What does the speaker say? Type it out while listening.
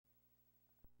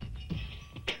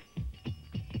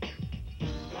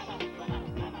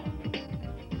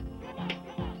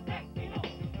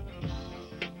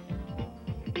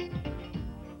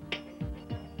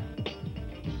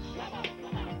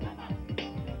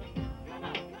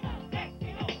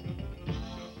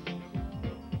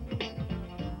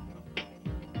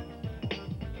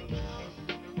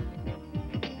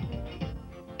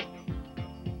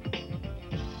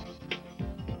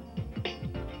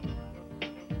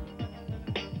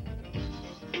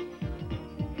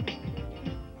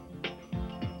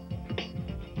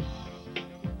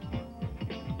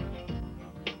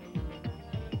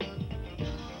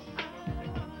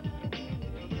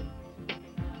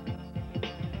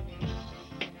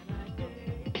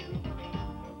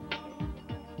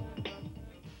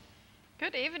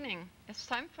Good evening. It's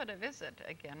time for the visit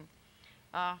again.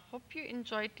 Hope you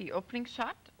enjoyed the opening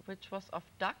shot, which was of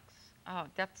ducks.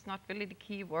 That's not really the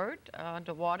key word.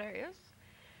 The water is.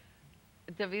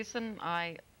 The reason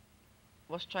I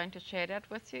was trying to share that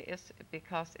with you is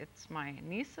because it's my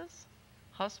niece's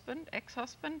husband,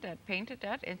 ex-husband, that painted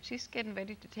that, and she's getting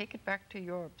ready to take it back to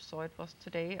Europe. So it was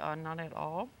today or not at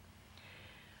all.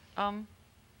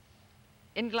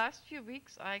 In the last few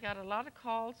weeks, I got a lot of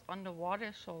calls on the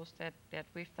water shows that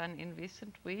we've done in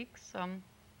recent weeks.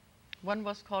 One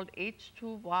was called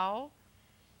H2 Wow,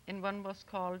 and one was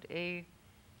called A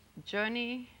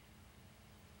Journey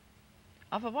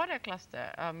of a Water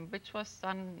Cluster, which was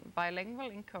done bilingual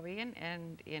in Korean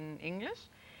and in English,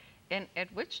 and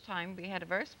at which time we had a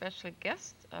very special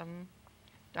guest,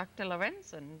 Dr.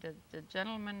 Lorensen, the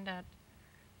gentleman that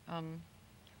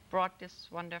brought this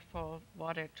wonderful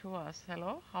water to us.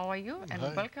 Hello, how are you? And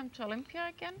Hi. welcome to Olympia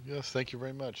again. Yes, thank you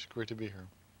very much. Great to be here.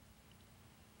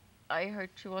 I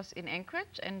heard she was in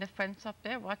Anchorage, and the friends up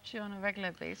there watch you on a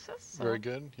regular basis. So Very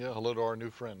good. Yeah, hello to our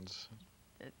new friends.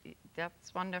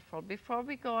 that's wonderful. Before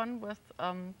we go on with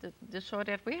the show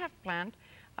that we have planned,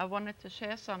 I wanted to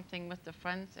share something with the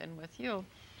friends and with you.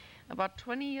 About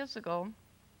 20 years ago,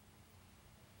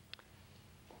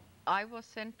 I was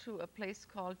sent to a place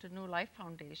called the New Life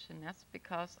Foundation. That's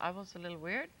because I was a little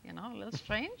weird, you know, a little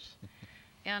strange.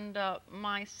 And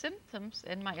my symptoms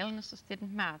and my illnesses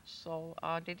didn't match. So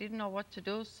they didn't know what to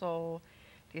do. So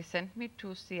they sent me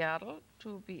to Seattle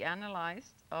to be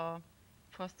analyzed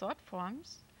for thought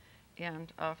forms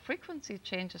and frequency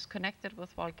changes connected with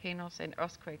volcanoes and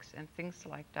earthquakes and things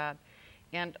like that.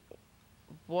 And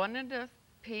one of the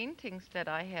paintings that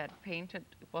I had painted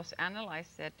was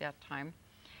analyzed at that time.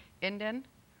 And then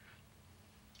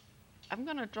I'm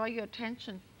going to draw your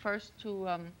attention first to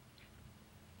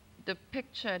the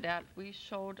picture that we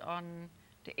showed on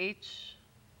the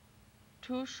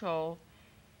H2 show.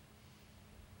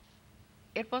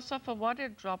 It was of a water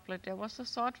droplet. There was a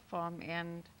thought form,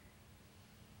 and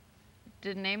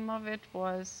the name of it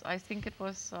was, I think it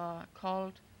was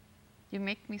called You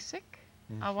Make Me Sick.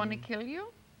 I Want to Kill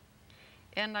You.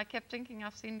 And I kept thinking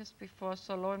I've seen this before.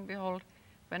 So lo and behold,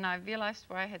 when I realized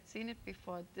where I had seen it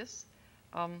before, this,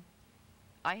 I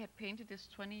had painted this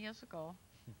 20 years ago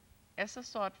as a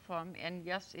thought form. And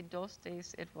yes, in those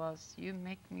days it was, you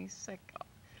make me sick,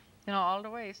 you know, all the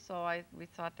way. So we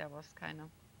thought that was kind of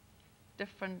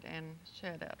different and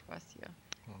share that with you.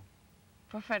 Oh.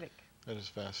 Prophetic. That is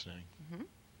fascinating.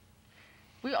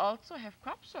 We also have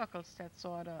crop circles that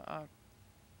sort of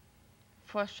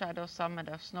foreshadow some of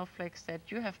the snowflakes that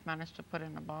you have managed to put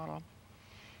in a bottle.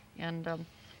 And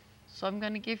so I'm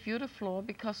going to give you the floor,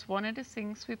 because one of the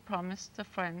things we promised the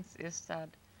friends is that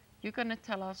you're going to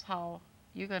tell us how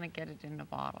you're going to get it in the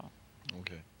bottle.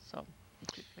 Okay. So,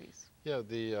 if you please. Yeah,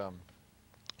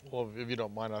 well, if you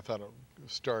don't mind, I thought I'd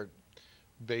start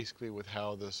basically with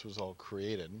how this was all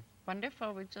created.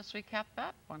 Wonderful. We just recapped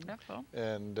that. Wonderful.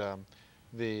 And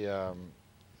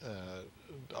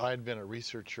I'd been a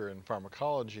researcher in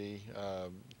pharmacology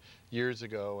years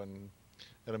ago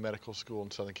at a medical school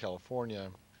in Southern California.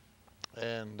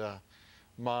 And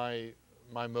my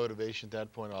motivation at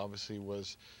that point obviously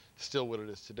was still what it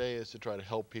is today, is to try to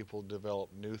help people develop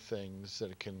new things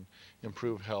that can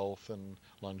improve health and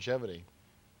longevity.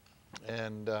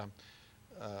 And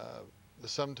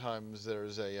sometimes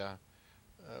there's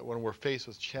when we're faced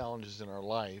with challenges in our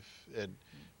life, it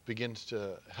begins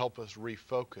to help us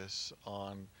refocus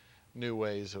on new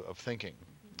ways of thinking.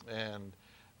 And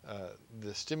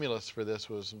the stimulus for this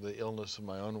was the illness of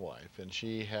my own wife, and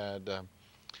she had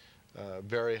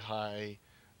very high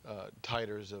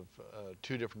titers of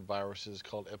two different viruses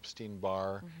called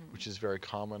Epstein-Barr, which is very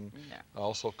common,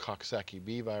 also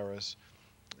Coxsackie-B virus,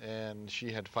 and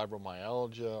she had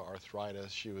fibromyalgia,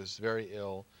 arthritis. She was very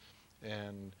ill,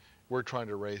 and we're trying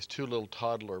to raise two little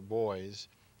toddler boys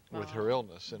with her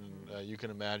illness, and you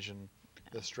can imagine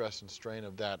the stress and strain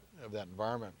of that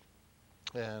environment.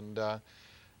 And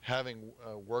having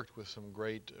worked with some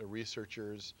great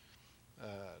researchers,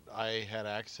 I had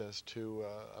access to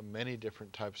many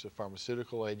different types of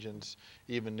pharmaceutical agents,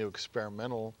 even new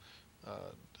experimental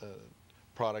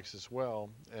products as well,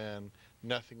 and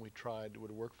nothing we tried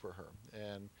would work for her.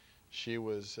 And she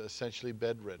was essentially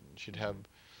bedridden. She'd have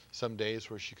some days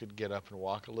where she could get up and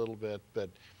walk a little bit, but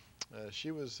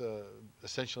she was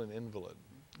essentially an invalid.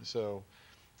 So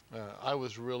I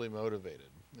was really motivated.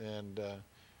 And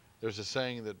there's a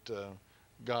saying that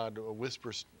God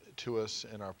whispers to us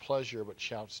in our pleasure, but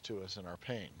shouts to us in our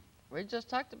pain. We just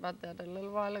talked about that a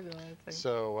little while ago, I think.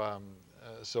 So,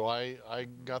 so I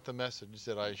got the message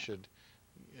that I should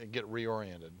get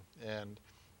reoriented. And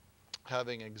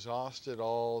having exhausted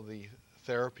all the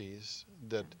therapies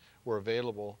that were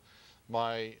available,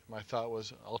 my thought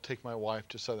was, I'll take my wife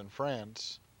to southern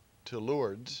France, to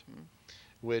Lourdes,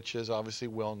 which is obviously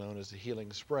well known as the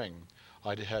healing spring.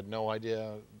 I had no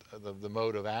idea the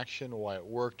mode of action, why it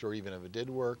worked, or even if it did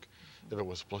work, if it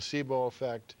was a placebo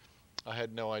effect. I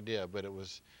had no idea, but it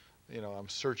was, I'm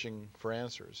searching for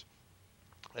answers.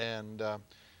 And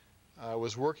I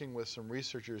was working with some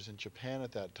researchers in Japan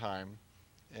at that time,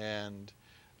 and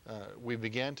we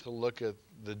began to look at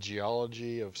the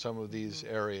geology of some of these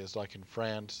areas, like in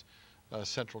France,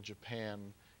 central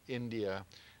Japan, India,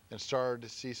 and started to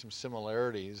see some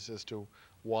similarities as to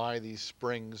why these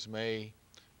springs may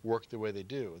work the way they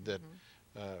do. That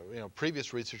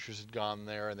previous researchers had gone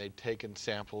there and they'd taken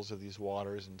samples of these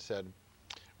waters and said,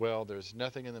 well, there's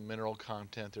nothing in the mineral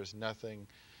content, there's nothing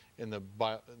in the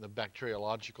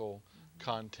bacteriological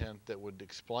content that would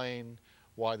explain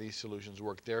why these solutions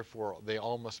work. Therefore, they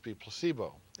all must be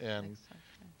placebo. And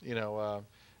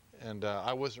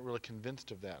I wasn't really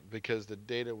convinced of that because the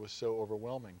data was so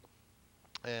overwhelming.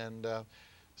 And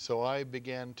so I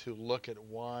began to look at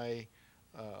why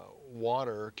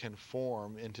water can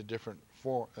form into different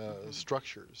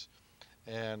structures,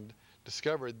 and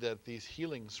discovered that these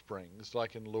healing springs,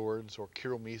 like in Lourdes or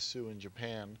Kiromizu in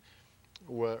Japan,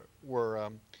 were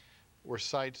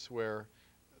sites where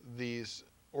these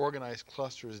organized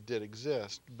clusters did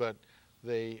exist, but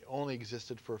they only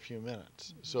existed for a few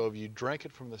minutes. So if you drank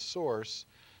it from the source,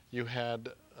 you had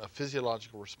a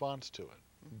physiological response to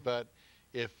it. But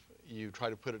if you try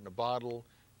to put it in a bottle,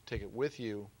 take it with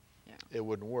you, it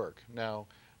wouldn't work. Now,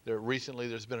 recently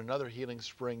there's been another healing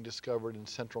spring discovered in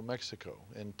central Mexico,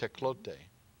 in Teclote,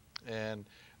 and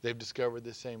they've discovered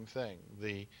the same thing.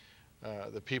 The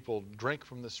people drink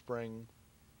from the spring,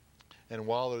 and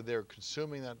while they're there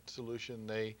consuming that solution,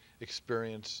 they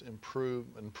experience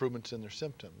improvements in their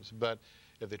symptoms. But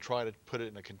if they try to put it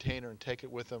in a container and take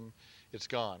it with them, it's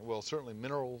gone. Well, certainly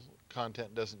mineral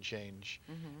content doesn't change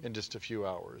in just a few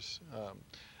hours.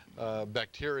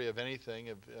 Bacteria, if anything,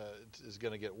 is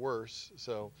going to get worse.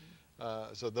 So,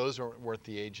 so those weren't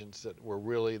the agents that were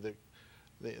really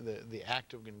the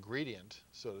active ingredient,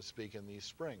 so to speak, in these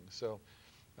springs. So,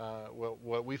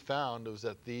 what we found was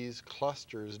that these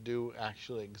clusters do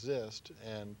actually exist,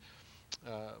 and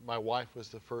my wife was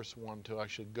the first one to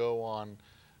actually go on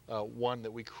one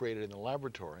that we created in the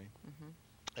laboratory,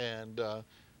 and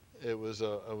it was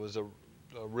a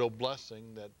real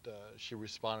blessing that she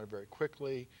responded very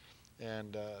quickly,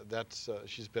 and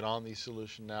she's been on these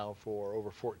solutions now for over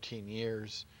 14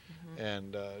 years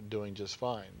and doing just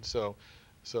fine. So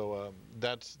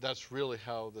that's really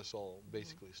how this all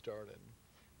basically started.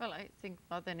 Well, I think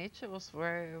Mother Nature was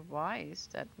very wise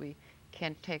that we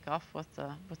can't take off with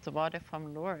the water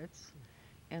from Lourdes,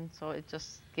 and so it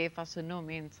just gave us a new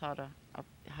means how to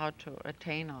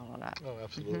attain all of that. Oh,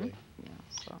 absolutely.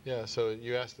 So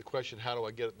you asked the question, how do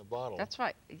I get it in the bottle? That's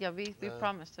right. Yeah, we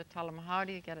promised to tell them, how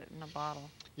do you get it in a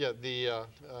bottle? Yeah,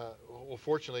 well,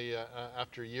 fortunately,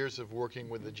 after years of working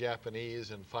with the Japanese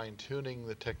and fine-tuning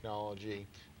the technology,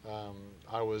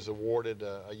 I was awarded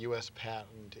a U.S.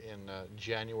 patent in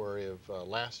January of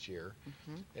last year,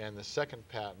 and the second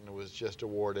patent was just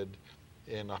awarded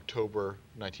in October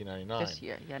 1999. This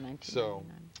year, yeah,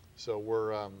 1999.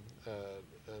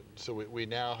 So we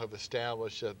now have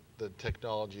established that the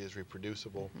technology is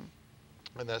reproducible,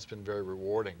 and that's been very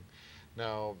rewarding.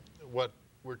 Now, what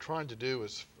we're trying to do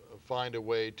is find a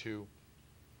way to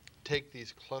take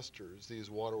these clusters,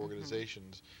 these water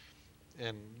organizations,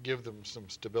 and give them some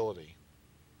stability.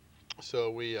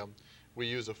 So we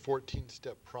use a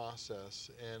 14-step process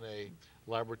in a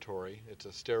laboratory. It's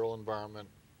a sterile environment.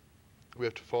 We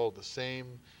have to follow the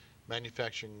same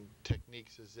manufacturing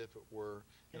techniques as if it were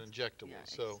an injectable. Yeah,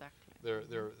 so exactly.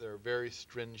 there are very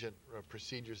stringent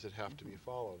procedures that have to be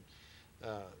followed.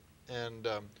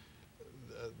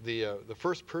 The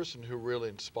first person who really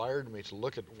inspired me to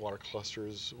look at water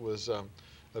clusters was a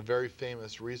very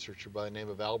famous researcher by the name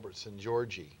of Albert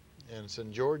Szent-Györgyi. And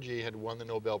Szent-Györgyi had won the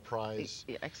Nobel Prize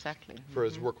for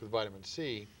his work with vitamin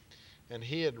C. And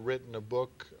he had written a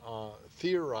book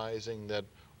theorizing that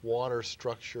water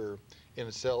structure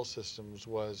in cell systems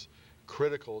was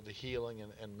critical to healing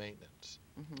and maintenance.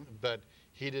 But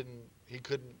he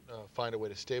couldn't find a way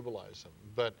to stabilize them.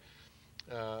 But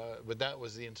that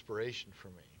was the inspiration for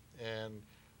me. And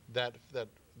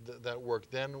that work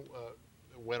then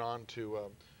went on to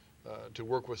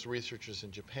work with researchers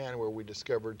in Japan, where we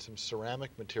discovered some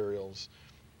ceramic materials,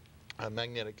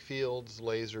 magnetic fields,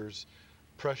 lasers,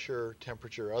 pressure,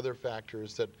 temperature, other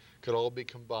factors that could all be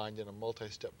combined in a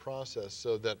multi-step process,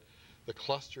 so that the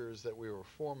clusters that we were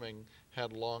forming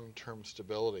had long-term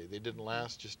stability. They didn't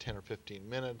last just 10 or 15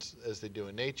 minutes as they do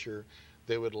in nature.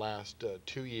 They would last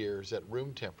 2 years at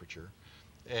room temperature.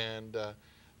 And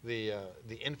the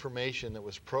information that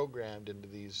was programmed into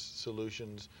these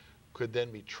solutions could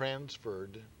then be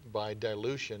transferred by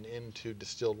dilution into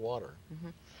distilled water.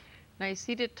 Now you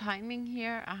see the timing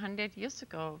here. 100 years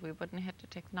ago, we wouldn't have the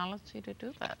technology to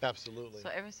do that. Absolutely. So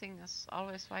everything is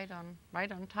always right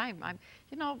on time.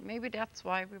 You know, maybe that's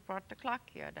why we brought the clock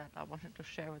here, that I wanted to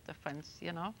share with the friends,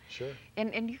 you know. Sure.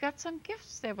 And you got some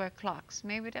gifts. There were clocks.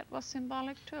 Maybe that was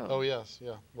symbolic too. Oh yes,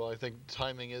 yeah. Well, I think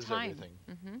timing is everything.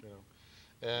 You know,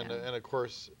 and of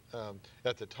course,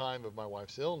 at the time of my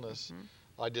wife's illness,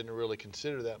 I didn't really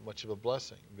consider that much of a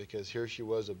blessing, because here she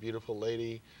was, a beautiful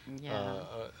lady, in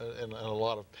a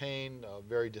lot of pain,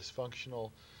 very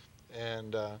dysfunctional,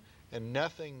 and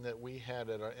nothing that we had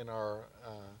in our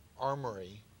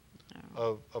armory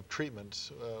of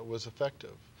treatments was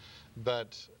effective.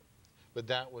 But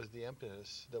that was the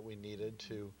impetus that we needed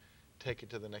to take it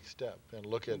to the next step and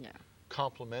look at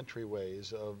complementary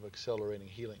ways of accelerating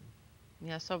healing.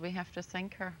 Yeah, so we have to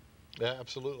thank her. Yeah,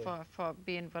 absolutely. For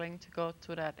being willing to go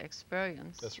through that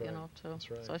experience, That's right. you know,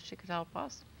 That's right. so she could help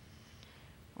us.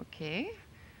 Okay.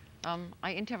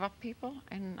 I interrupt people,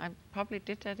 and I probably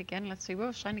did that again. Let's see, we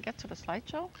were trying to get to the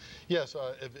slideshow. Yes,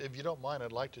 if you don't mind,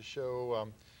 I'd like to show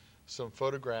some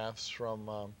photographs from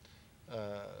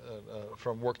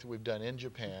work that we've done in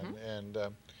Japan. And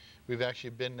we've actually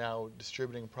been now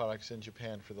distributing products in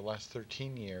Japan for the last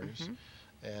 13 years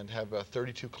and have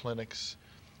 32 clinics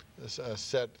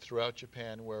set throughout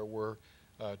Japan where we're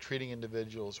treating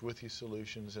individuals with these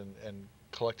solutions and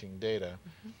collecting data.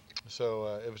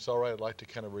 So if it's all right, I'd like to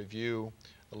kind of review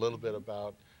a little bit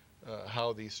about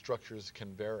how these structures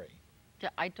can vary. Yeah,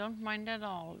 I don't mind at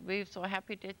all. We're so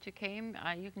happy that you came.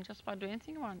 You can just about do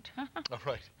anything you want. All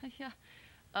right. Yeah.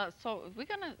 So we're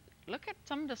going to look at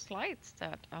some of the slides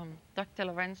that Dr.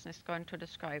 Lorensen is going to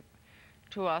describe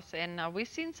to us. And we've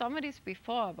seen some of these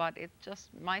before, but it just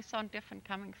might sound different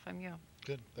coming from you.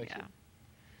 Good, thank you.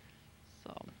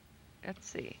 So let's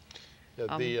see.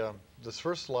 Yeah, this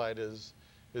first slide is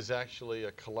actually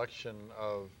a collection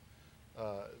of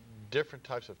different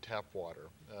types of tap water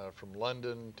from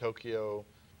London, Tokyo,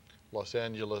 Los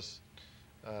Angeles.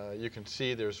 You can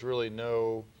see there's really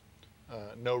no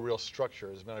real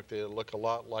structure. As a matter of fact, they look a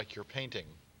lot like your painting.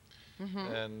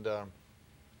 And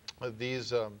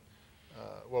these,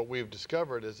 what we've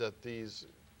discovered is that these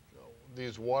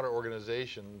water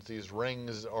organizations, these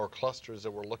rings or clusters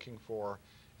that we're looking for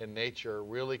in nature,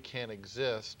 really can't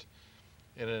exist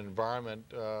in an environment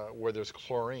where there's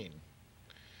chlorine.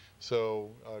 So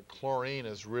chlorine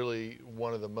is really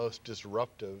one of the most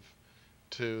disruptive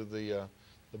to the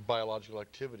biological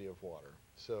activity of water.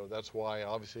 So that's why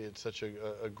obviously it's such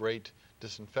a great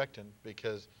disinfectant,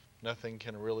 because nothing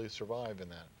can really survive in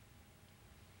that.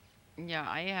 Yeah,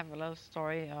 I have a little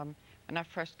story. When I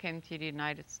first came to the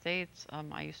United States,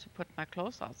 I used to put my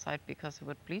clothes outside because it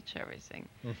would bleach everything.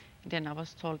 And then I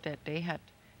was told that they had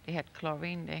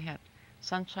chlorine, they had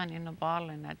sunshine in a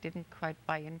bottle, and I didn't quite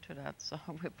buy into that. So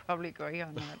we probably agree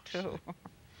on that too.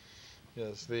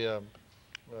 Yes, the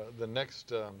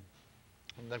next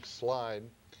slide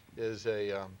is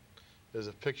a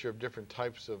picture of different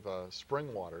types of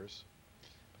spring waters,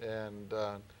 and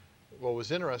what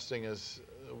was interesting is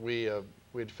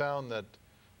we'd found that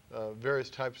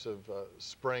various types of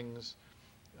springs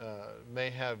may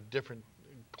have different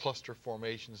cluster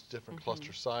formations, different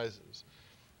cluster sizes,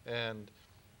 and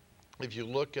if you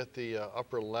look at the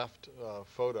upper left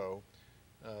photo,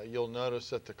 you'll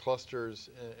notice that the clusters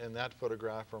in that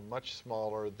photograph are much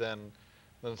smaller than,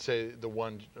 let's say, the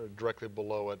one directly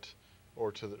below it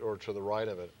or to the right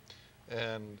of it.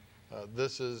 And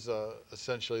this is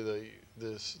essentially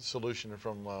this solution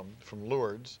from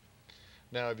Lourdes.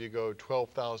 Now, if you go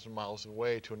 12,000 miles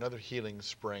away to another healing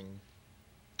spring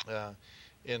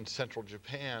in central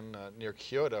Japan near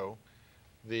Kyoto,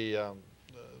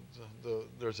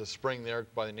 there's a spring there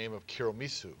by the name of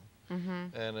Kiromizu,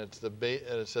 and it's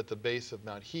at the base of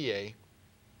Mount Hiei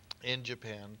in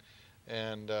Japan,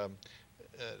 and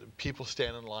people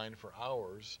stand in line for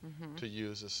hours to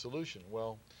use this solution.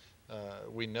 Well,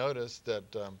 we noticed that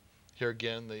here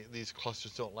again these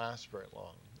clusters don't last very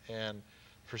long, and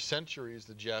for centuries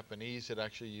the Japanese had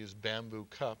actually used bamboo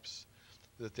cups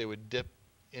that they would dip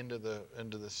into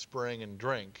the spring and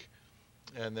drink,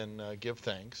 and then give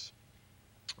thanks.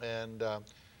 And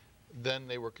then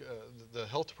the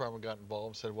health department got involved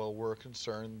and said, well, we're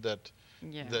concerned that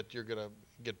you're going to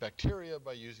get bacteria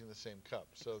by using the same cup.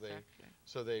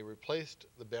 So they replaced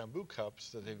the bamboo cups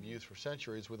that they've used for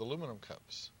centuries with aluminum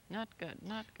cups. Not good,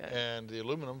 not good. And the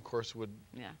aluminum, of course, would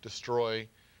destroy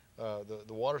the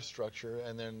water structure,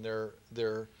 and then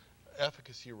their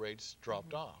efficacy rates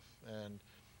dropped off. And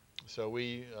so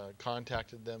we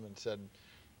contacted them and said,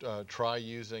 try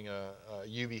using a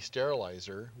UV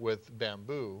sterilizer with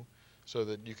bamboo, so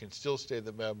that you can still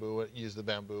use the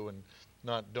bamboo, and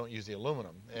don't use the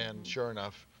aluminum. And sure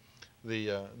enough,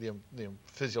 the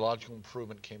physiological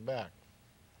improvement came back.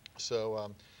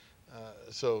 So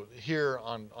so here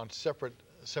on separate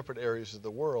areas of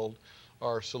the world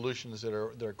are solutions that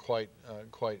are quite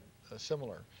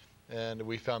similar. And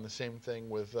we found the same thing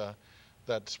with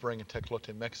that spring in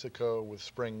Tecolote, Mexico, with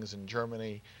springs in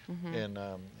Germany,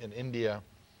 in India.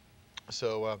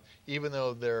 So even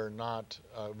though they're not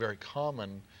very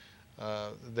common,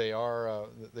 they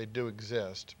do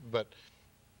exist. But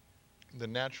the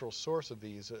natural source of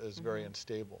these is very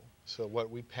unstable. So what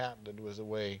we patented was a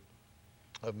way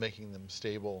of making them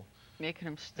stable,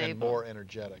 and more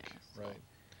energetic, right?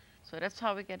 So that's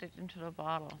how we get it into the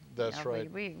bottle. That's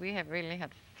right. We have really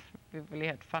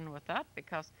had fun with that,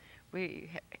 because we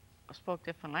spoke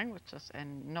different languages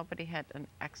and nobody had an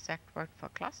exact word for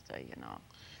cluster, you know.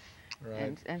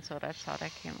 Right. And so that's how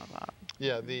that came about.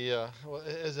 Yeah, well,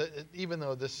 even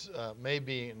though this may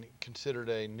be considered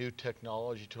a new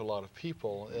technology to a lot of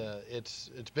people, it's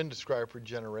been described for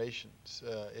generations.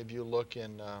 If you look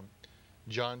in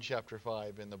John chapter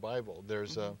 5 in the Bible,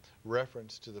 there's a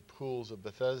reference to the pools of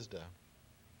Bethesda.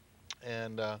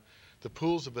 And the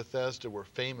pools of Bethesda were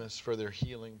famous for their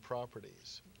healing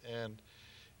properties. And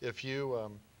if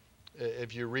you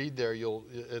read there,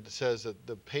 it says that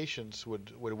the patients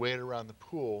would wait around the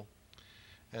pool,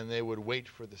 and they would wait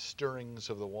for the stirrings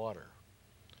of the water.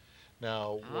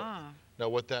 Now,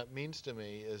 what that means to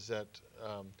me is that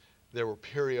there were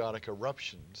periodic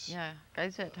eruptions. Yeah,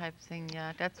 geyser type thing.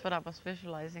 Yeah, that's what I was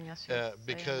visualizing as you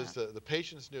because the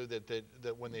patients knew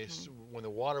that when the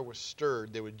water was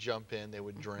stirred, they would jump in, they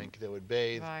would drink, they would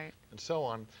bathe, and so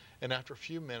on. And after a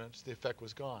few minutes, the effect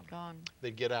was gone.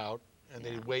 They'd get out, and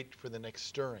they'd wait for the next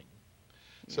stirring.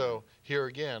 So here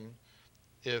again,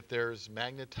 if there's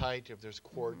magnetite, if there's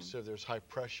quartz, if there's high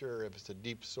pressure, if it's a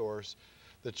deep source,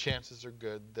 the chances are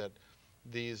good that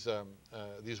these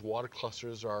water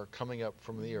clusters are coming up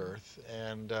from the earth,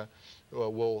 and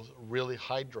will really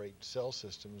hydrate cell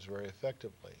systems very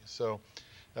effectively. So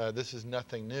this is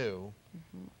nothing new.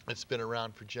 It's been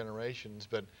around for generations,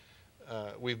 but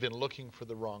we've been looking for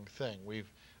the wrong thing.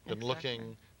 We've been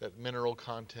looking at mineral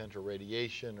content or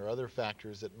radiation or other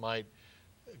factors that might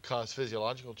cause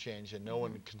physiological change, and no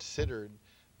one considered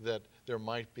that there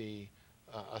might be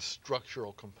a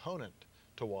structural component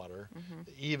to water,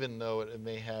 even though it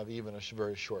may have even a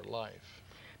very short life.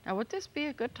 Now, would this be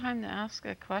a good time to ask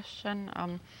a question?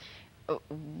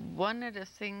 One of the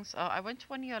things, I went to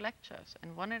one of your lectures,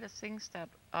 and one of the things that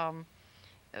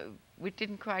we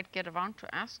didn't quite get around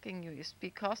to asking you is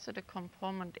because of the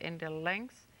component in the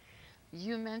length.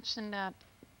 You mentioned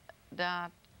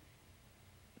that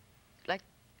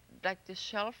like the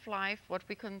shelf life, what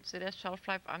we consider shelf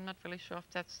life, I'm not really sure if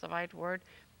that's the right word,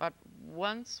 but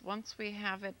once we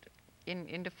have it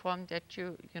in the form that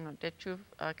you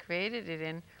created it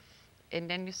in, and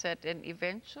then you said, and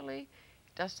eventually,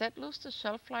 does that lose the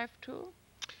shelf life too?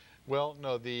 Well,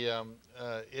 no.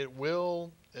 It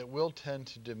will tend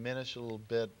to diminish a little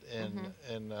bit in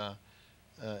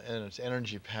its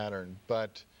energy pattern,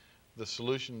 but the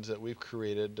solutions that we've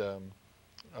created,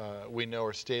 we know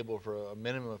are stable for a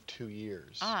minimum of 2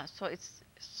 years. So it's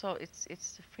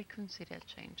the frequency that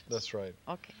changes. That's right.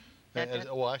 Okay.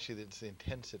 Well, actually, it's the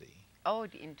intensity. Oh,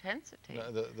 the intensity.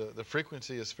 No, the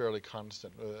frequency is fairly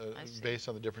constant based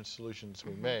on the different solutions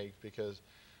we make, because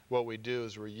what we do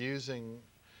is we're using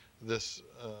this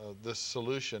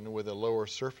solution with a lower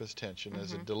surface tension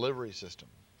as a delivery system,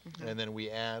 and then we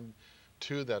add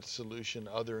to that solution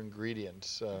other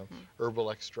ingredients,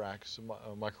 herbal extracts,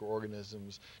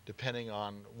 microorganisms, depending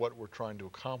on what we're trying to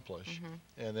accomplish.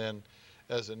 And then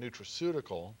as a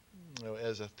nutraceutical,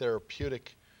 as a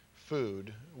therapeutic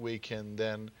food, we can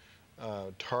then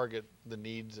target the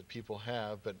needs that people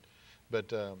have,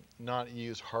 but not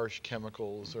use harsh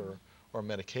chemicals or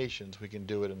medications. We can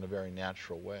do it in a very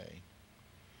natural way.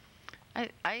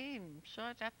 I'm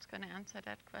sure that's going to answer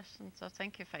that question, so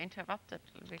thank you for interrupting.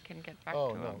 We can get back to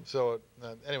Oh, no. So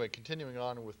anyway, continuing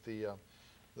on with the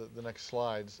next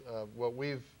slides, what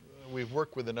we've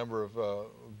worked with a number of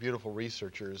beautiful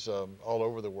researchers all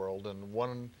over the world, and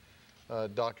one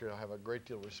doctor I have a great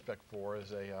deal of respect for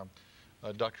is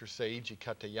Dr. Seiji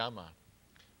Katayama.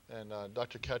 And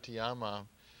Dr. Katayama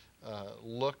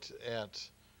looked at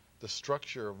the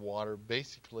structure of water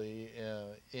basically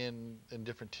in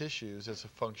different tissues as a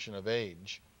function of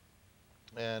age.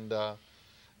 And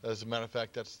as a matter of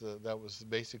fact, that was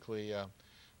basically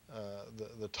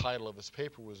the title of his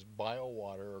paper was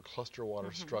Biowater or Cluster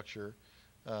Water Structure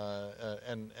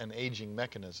and Aging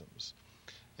Mechanisms.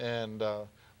 And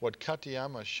what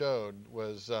Katayama showed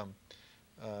was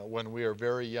when we are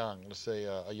very young, let's say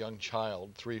a young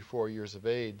child, 3 or 4 years of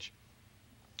age,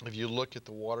 if you look at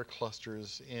the water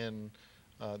clusters in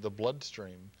the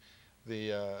bloodstream,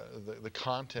 the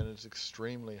content is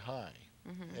extremely high.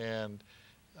 And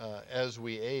as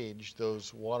we age,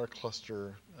 those water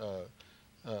cluster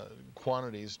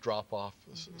quantities drop off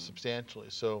substantially.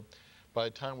 So by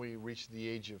the time we reach the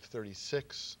age of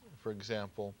 36, for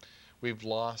example, we've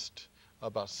lost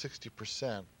about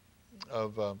 60%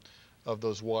 of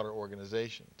those water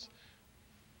organizations.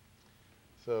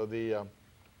 So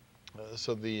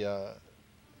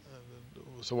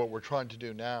so what we're trying to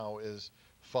do now is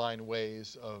find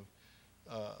ways of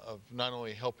not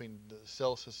only helping the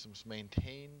cell systems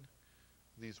maintain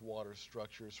these water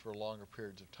structures for longer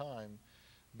periods of time,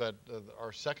 but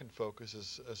our second focus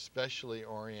is especially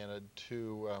oriented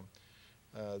to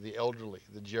the elderly,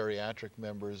 the geriatric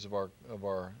members of our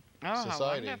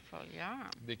society. Oh, wonderful! Yeah.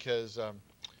 Because the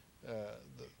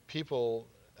people,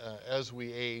 as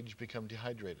we age, become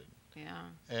dehydrated. Yeah.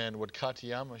 And what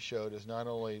Katayama showed is not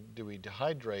only do we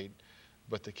dehydrate,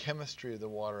 but the chemistry of the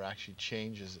water actually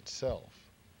changes itself.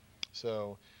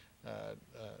 So,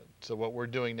 so what we're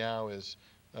doing now is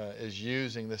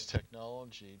using this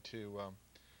technology to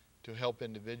help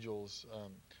individuals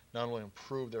not only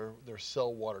improve their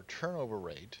cell water turnover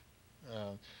rate,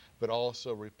 but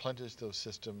also replenish those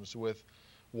systems with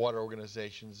water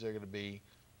organizations that are going to be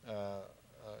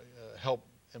help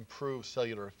improve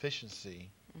cellular efficiency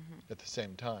at the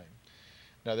same time.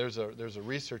 Now, there's a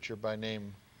researcher by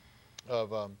name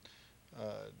of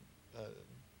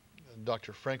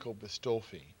Dr. Franco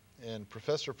Bistolfi, and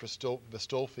Professor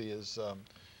Bistolfi is a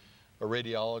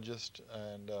radiologist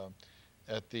and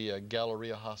at the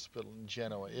Galleria Hospital in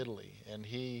Genoa, Italy, and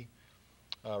he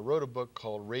wrote a book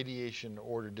called Radiation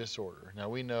Order Disorder. Now,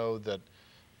 we know that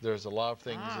there's a lot of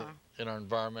things in our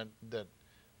environment that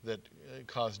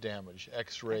cause damage.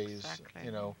 X-rays, Exactly.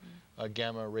 you know,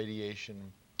 gamma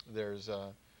radiation. There's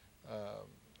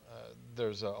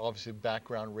obviously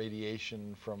background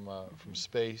radiation from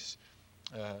space.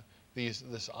 This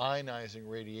ionizing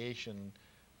radiation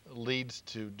leads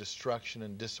to destruction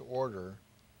and disorder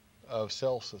of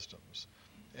cell systems.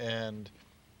 And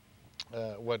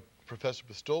what Professor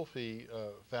Bistolfi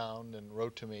found and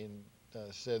wrote to me and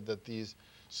said that these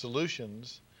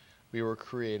solutions we were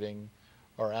creating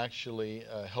are actually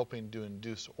helping to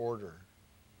induce order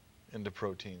into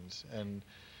proteins, and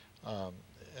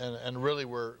really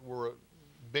we're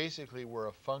basically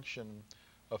a function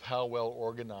of how well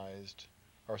organized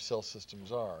our cell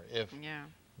systems are. If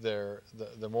they're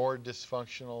the more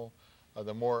dysfunctional,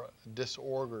 the more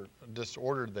disordered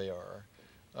they are,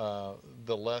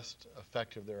 the less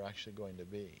effective they're actually going to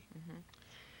be.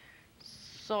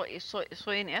 So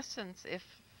in essence, if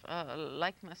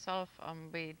like myself,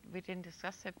 we didn't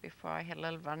discuss it before. I had a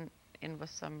little run in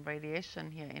with some radiation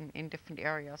here in different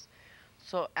areas.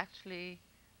 So actually,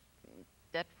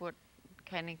 that would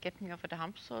kind of get me over the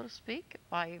hump, so to speak,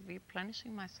 by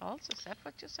replenishing my cells. Is that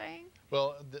what you're saying?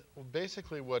 Well,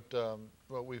 basically, what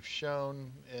we've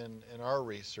shown in our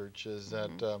research is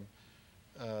that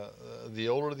the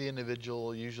older the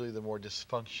individual, usually the more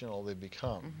dysfunctional they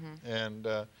become, and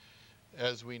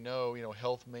as we know,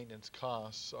 health maintenance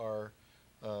costs are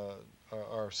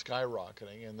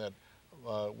skyrocketing, and that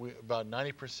about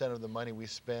 90% of the money we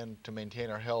spend to maintain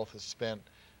our health is spent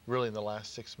really in the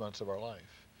last 6 months of our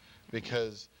life,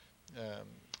 because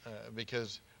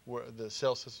the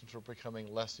cell systems are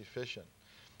becoming less efficient.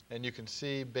 And you can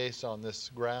see, based on this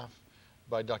graph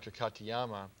by Dr.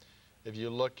 Katayama, if you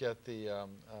look at the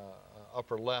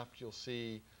upper left, you'll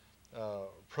see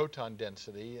proton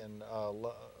density and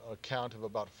a count of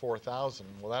about 4,000.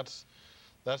 Well,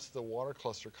 that's the water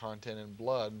cluster content in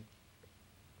blood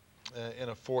in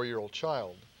a 4-year-old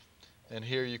child. And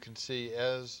here you can see,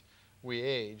 as we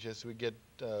age, as we get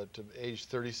to age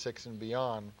 36 and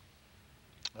beyond,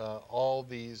 all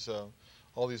these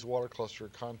water cluster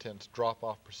contents drop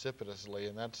off precipitously,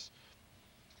 and that's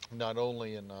not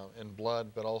only in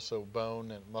blood but also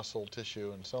bone and muscle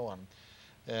tissue and so on.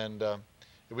 And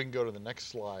if we can go to the next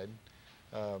slide,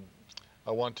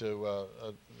 I want to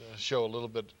show a little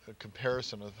bit of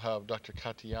comparison of how Dr.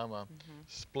 Katayama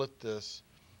split this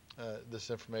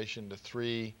information into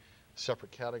 3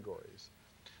 separate categories.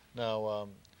 Now,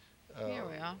 Here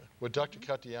we are. what Dr.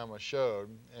 Katayama showed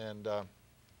and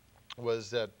was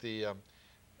that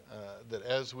that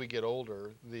as we get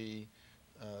older, the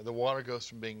water goes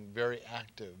from being very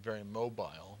active, very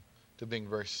mobile, to being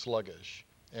very sluggish.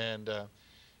 And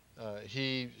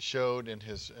he showed in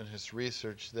his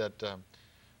research that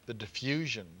the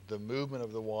diffusion, the movement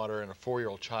of the water in a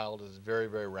 4-year-old child is very,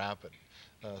 very rapid.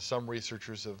 Some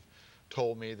researchers have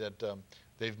told me that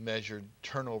they've measured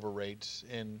turnover rates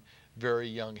in very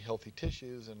young, healthy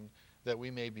tissues, and that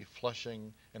we may be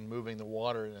flushing and moving the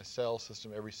water in a cell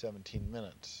system every 17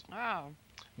 minutes. Wow.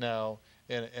 Now,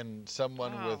 in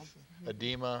someone with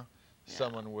edema,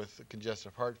 someone with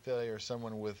congestive heart failure,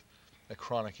 someone with a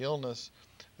chronic illness,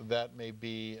 that may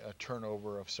be a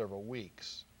turnover of several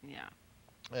weeks. Yeah.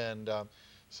 And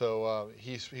so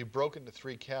he broke into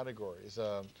 3 categories.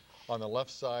 On the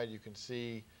left side, you can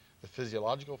see the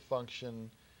physiological function.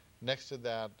 Next to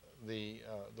that, the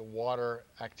water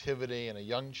activity in a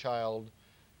young child.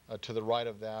 To the right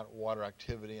of that, water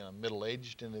activity in a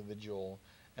middle-aged individual.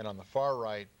 And on the far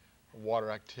right, water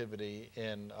activity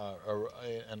in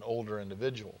an older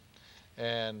individual.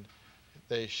 And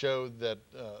they showed that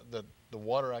the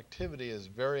water activity is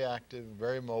very active,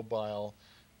 very mobile.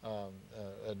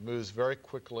 It moves very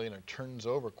quickly and it turns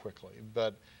over quickly.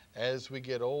 But as we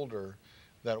get older,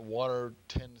 that water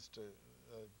tends to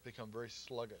become very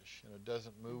sluggish and it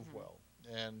doesn't move well.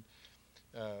 And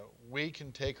we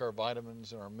can take our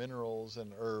vitamins and our minerals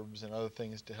and herbs and other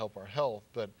things to help our health,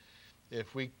 but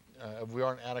if we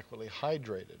aren't adequately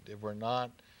hydrated, if we're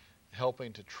not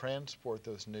helping to transport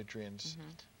those nutrients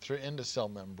through into cell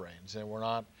membranes, and we're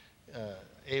not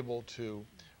able to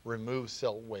remove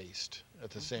cell waste at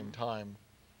the same time,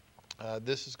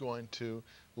 this is going to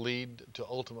lead to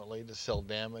ultimately to cell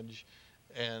damage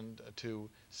and to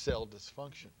cell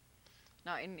dysfunction.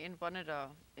 Now, in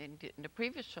the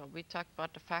previous show, we talked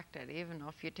about the fact that even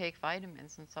if you take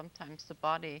vitamins, and sometimes the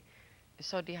body is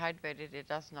so dehydrated it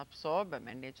doesn't absorb them,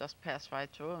 and they just pass right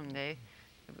through them.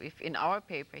 If in our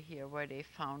paper here, where they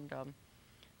found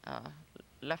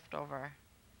leftover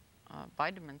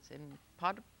vitamins in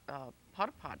porta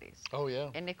potties. Oh yeah.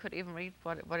 And they could even read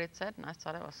what it said, and I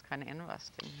thought it was kind of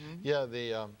interesting. Yeah,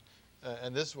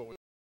 and this is what we